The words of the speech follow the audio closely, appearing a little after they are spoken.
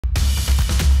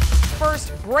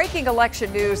First, breaking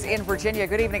election news in Virginia.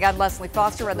 Good evening, I'm Leslie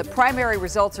Foster, and the primary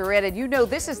results are in, and you know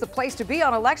this is the place to be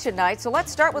on election night. So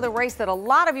let's start with a race that a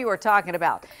lot of you are talking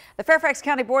about. The Fairfax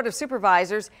County Board of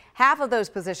Supervisors, half of those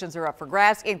positions are up for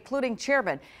grabs, including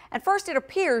chairman. And first, it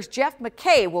appears Jeff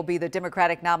McKay will be the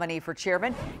Democratic nominee for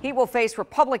chairman. He will face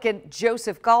Republican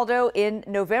Joseph Galdo in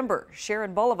November.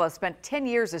 Sharon Bulova spent 10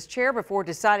 years as chair before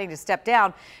deciding to step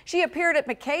down. She appeared at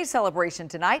McKay's celebration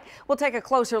tonight. We'll take a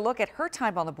closer look at her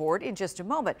time on the board in just a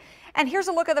moment. And here's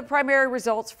a look at the primary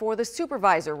results for the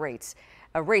supervisor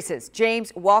races.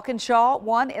 James Walkinshaw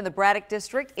won in the Braddock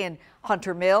District. In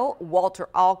Hunter Mill, Walter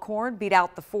Alcorn beat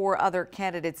out the four other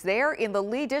candidates there. In the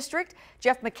Lee District,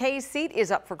 Jeff McKay's seat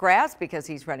is up for grabs because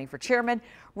he's running for chairman.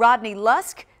 Rodney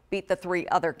Lusk beat the three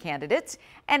other candidates.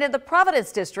 And in the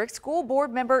Providence District, school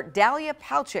board member Dalia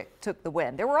Palchik took the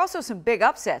win. There were also some big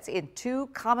upsets in two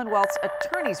Commonwealth's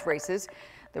attorneys' races.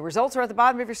 The results are at the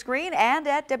bottom of your screen and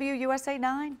at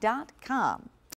WUSA9.com.